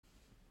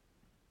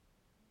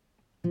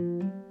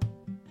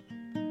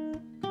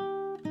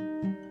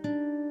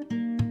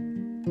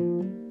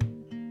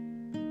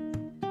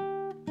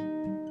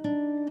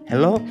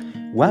Hello,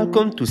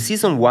 welcome to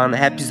Season 1,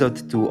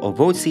 Episode 2 of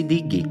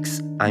OCD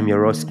Geeks. I'm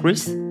your host,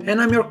 Chris.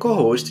 And I'm your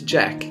co-host,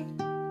 Jack.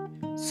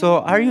 So,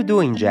 how are you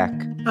doing, Jack?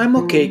 I'm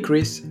okay,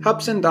 Chris.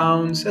 Ups and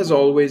downs, as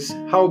always.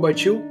 How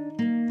about you?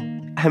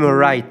 I'm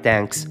alright,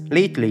 thanks.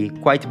 Lately,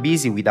 quite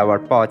busy with our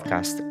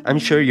podcast. I'm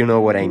sure you know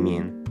what I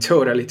mean.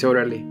 Totally.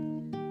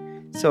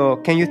 So,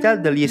 can you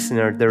tell the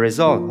listener the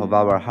result of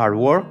our hard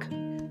work?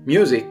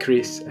 Music,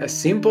 Chris. As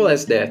simple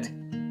as that.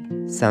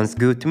 Sounds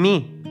good to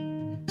me.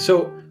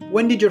 So,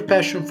 when did your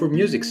passion for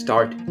music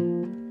start?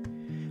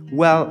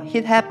 Well,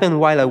 it happened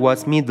while I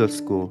was middle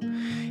school.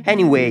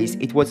 Anyways,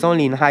 it was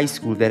only in high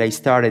school that I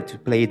started to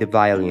play the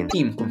violin.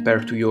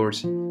 Compared to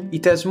yours.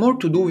 It has more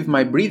to do with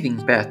my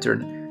breathing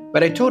pattern,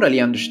 but I totally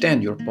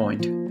understand your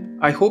point.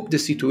 I hope the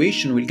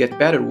situation will get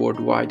better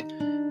worldwide,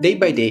 day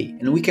by day,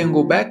 and we can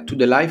go back to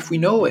the life we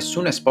know as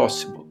soon as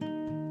possible.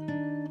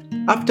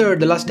 After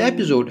the last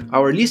episode,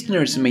 our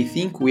listeners may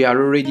think we are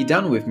already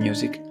done with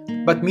music,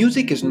 but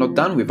music is not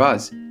done with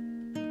us.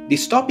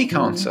 This topic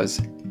haunts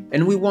us,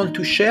 and we want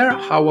to share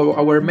how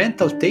our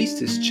mental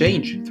tastes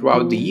change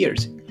throughout the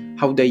years,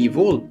 how they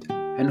evolved,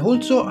 and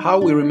also how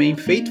we remain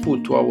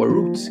faithful to our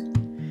roots.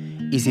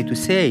 Easy to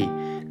say,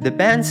 the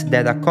bands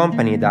that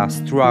accompanied us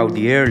throughout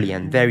the early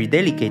and very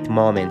delicate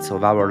moments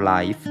of our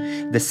life,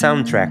 the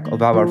soundtrack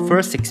of our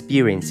first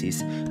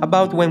experiences,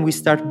 about when we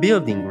start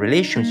building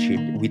relationship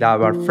with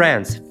our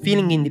friends,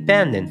 feeling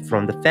independent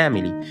from the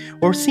family,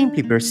 or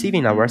simply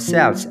perceiving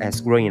ourselves as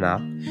growing up,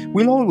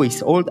 will always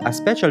hold a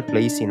special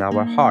place in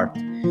our heart.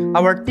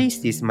 Our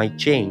tastes might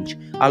change,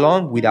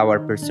 along with our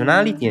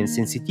personality and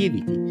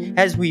sensitivity,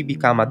 as we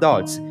become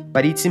adults,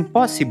 but it's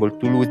impossible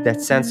to lose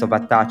that sense of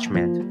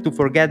attachment, to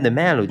forget the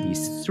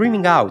melodies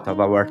streaming out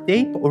of our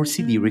tape or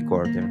CD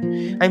recorder.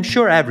 I'm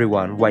sure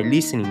everyone, while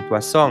listening to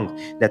a song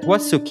that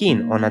was so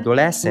keen on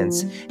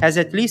adolescence, has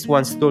at least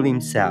once told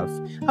himself,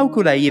 how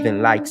could I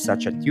even like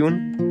such a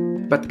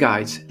tune? But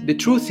guys, the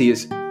truth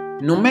is,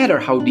 no matter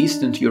how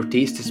distant your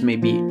tastes may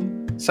be,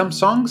 some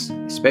songs,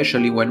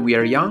 especially when we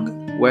are young,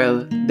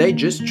 well, they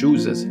just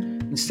choose us,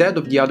 instead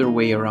of the other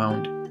way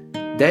around.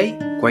 They,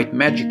 quite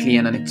magically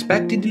and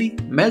unexpectedly,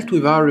 melt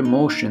with our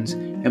emotions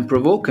and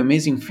provoke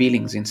amazing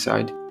feelings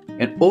inside,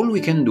 and all we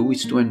can do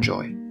is to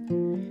enjoy.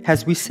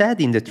 As we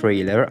said in the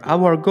trailer,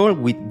 our goal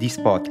with this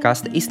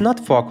podcast is not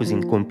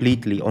focusing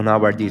completely on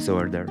our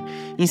disorder.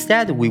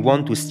 Instead, we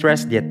want to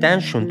stress the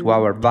attention to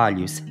our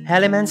values,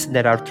 elements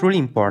that are truly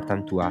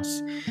important to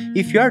us.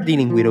 If you are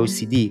dealing with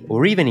OCD,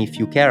 or even if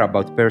you care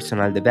about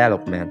personal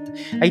development,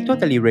 I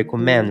totally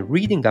recommend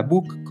reading a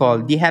book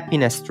called The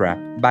Happiness Trap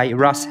by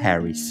Russ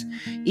Harris.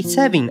 It's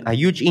having a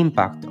huge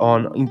impact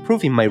on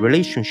improving my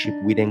relationship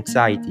with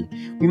anxiety.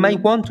 We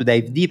might want to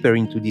dive deeper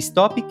into this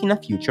topic in a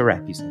future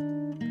episode.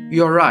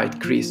 You're right,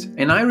 Chris,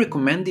 and I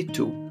recommend it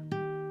too.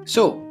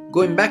 So,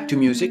 going back to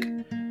music,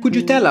 could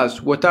you tell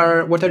us what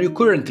are you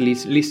currently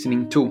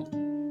listening to?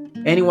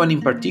 Anyone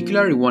in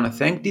particular you want to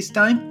thank this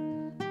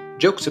time?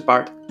 Jokes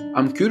apart,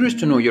 I'm curious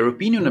to know your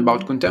opinion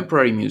about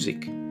contemporary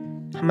music.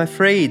 I'm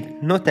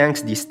afraid no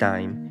thanks this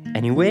time.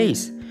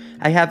 Anyways,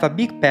 I have a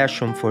big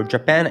passion for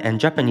Japan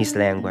and Japanese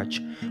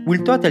language.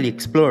 We'll totally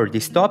explore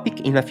this topic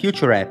in a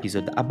future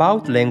episode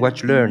about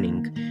language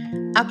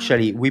learning.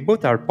 Actually, we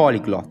both are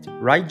polyglot,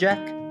 right, Jack?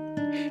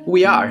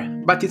 We are,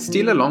 but it's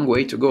still a long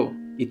way to go.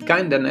 It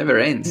kinda never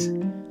ends.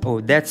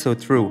 Oh, that's so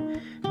true.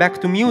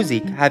 Back to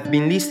music, I've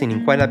been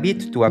listening quite a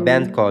bit to a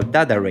band called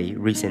Dadare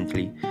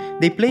recently.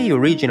 They play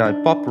original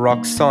pop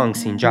rock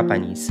songs in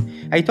Japanese.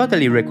 I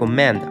totally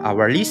recommend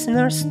our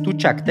listeners to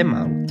check them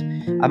out.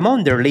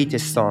 Among their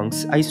latest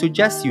songs, I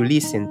suggest you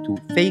listen to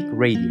Fake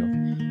Radio.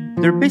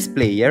 Their bass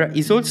player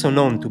is also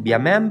known to be a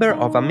member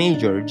of a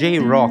major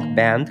J-rock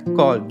band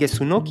called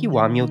Gesunoki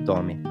Wami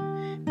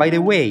Otome. By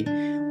the way,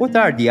 what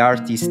are the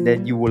artists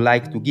that you would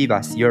like to give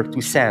us your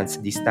 2 cents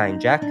this time,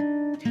 Jack?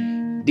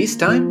 This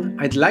time,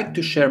 I'd like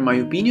to share my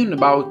opinion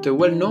about a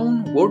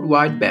well-known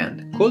worldwide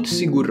band called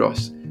Sigur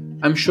Rós.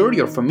 I'm sure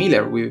you're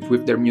familiar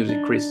with their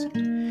music, Chris.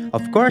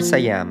 Of course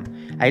I am.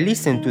 I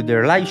listened to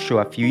their live show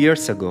a few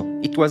years ago.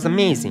 It was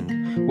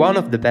amazing. One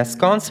of the best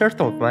concerts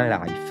of my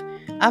life.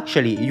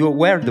 Actually, you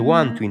were the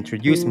one to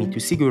introduce me to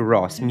Sigur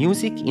Rós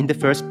music in the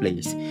first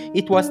place.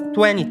 It was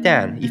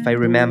 2010, if I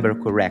remember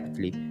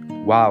correctly.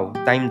 Wow,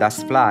 time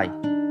does fly.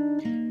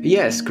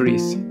 Yes,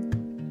 Chris.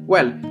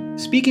 Well,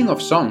 speaking of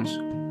songs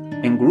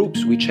and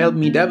groups which helped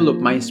me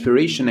develop my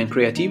inspiration and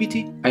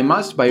creativity, I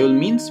must by all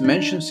means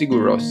mention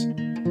Sigur Rós.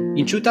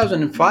 In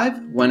 2005,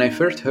 when I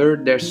first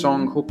heard their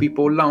song Hopi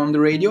Polla on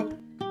the radio,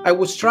 I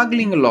was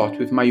struggling a lot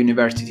with my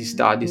university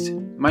studies.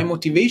 My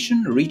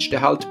motivation reached a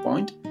halt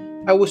point.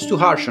 I was too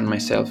harsh on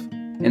myself,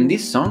 and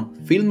this song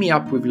filled me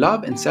up with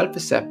love and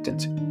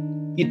self-acceptance.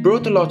 It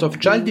brought a lot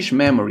of childish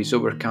memories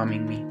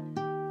overcoming me.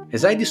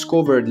 As I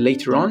discovered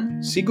later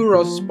on, Sigur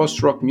Rós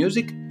post-rock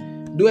music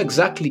do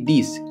exactly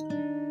this.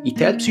 It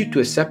helps you to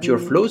accept your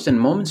flaws and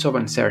moments of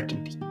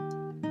uncertainty.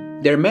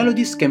 Their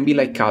melodies can be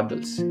like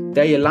cuddles.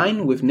 They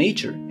align with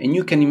nature, and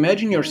you can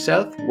imagine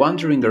yourself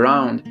wandering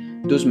around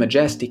those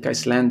majestic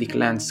Icelandic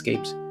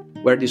landscapes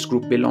where this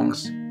group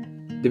belongs.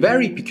 The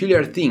very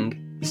peculiar thing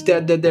is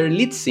that their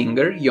lead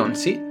singer,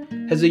 Yonsei,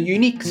 has a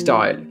unique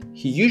style.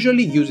 He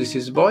usually uses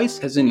his voice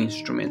as an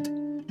instrument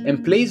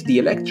and plays the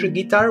electric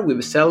guitar with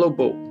a cello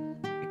bow.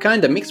 A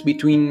kinda mix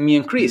between me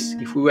and Chris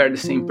if we were the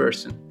same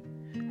person.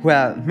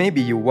 Well, maybe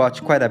you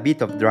watch quite a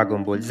bit of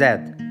Dragon Ball Z.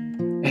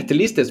 At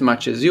least as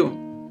much as you.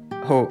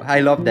 Oh,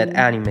 I love that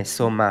anime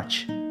so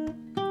much.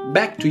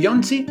 Back to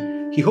Yonsei,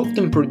 he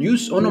often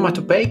produced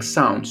onomatopoeic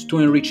sounds to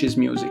enrich his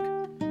music.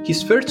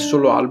 His first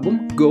solo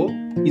album, Go,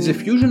 is a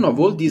fusion of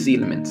all these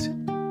elements.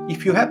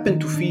 If you happen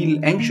to feel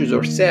anxious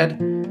or sad,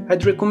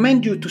 I'd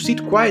recommend you to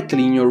sit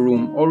quietly in your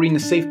room or in a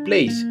safe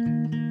place.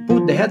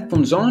 Put the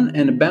headphones on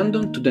and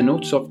abandon to the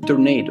notes of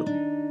Tornado.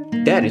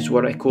 That is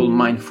what I call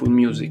mindful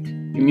music,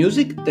 a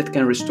music that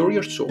can restore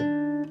your soul.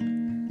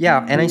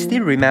 Yeah, and I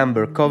still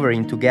remember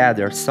covering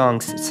together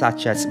songs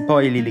such as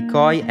Boy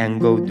Lilikoi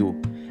and Go Do.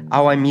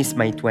 How I miss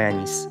my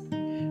 20s.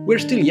 We're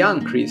still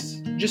young,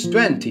 Chris, just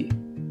 20,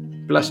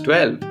 plus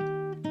 12.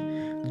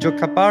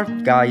 Joke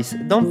apart, guys,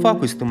 don't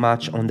focus too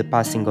much on the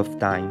passing of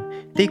time.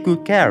 Take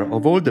good care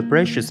of all the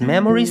precious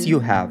memories you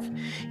have.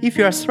 If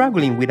you are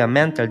struggling with a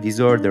mental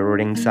disorder or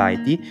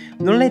anxiety,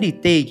 don't let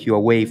it take you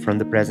away from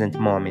the present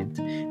moment.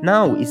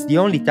 Now is the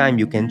only time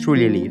you can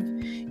truly live.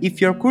 If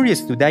you're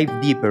curious to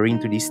dive deeper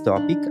into this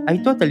topic, I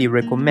totally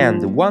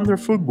recommend the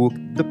wonderful book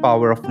The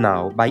Power of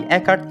Now by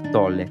Eckhart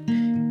Tolle.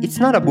 It's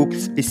not a book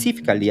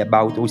specifically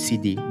about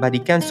OCD, but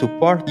it can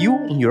support you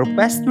in your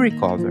quest to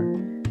recover.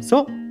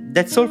 So,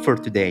 that's all for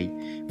today.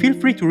 Feel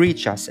free to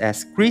reach us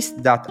as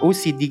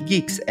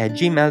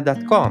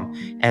chris.ocdgeeks@gmail.com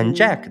and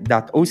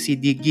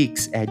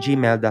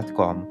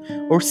jack.ocdgeeks@gmail.com,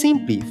 or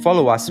simply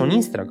follow us on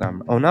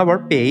Instagram on our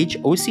page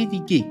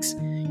OCD Geeks.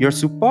 Your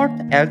support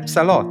helps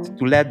a lot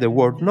to let the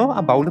world know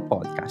about the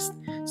podcast.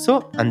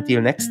 So,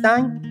 until next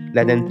time,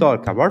 let them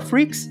talk, our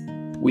freaks.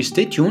 We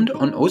stay tuned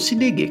on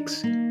OCD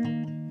Geeks.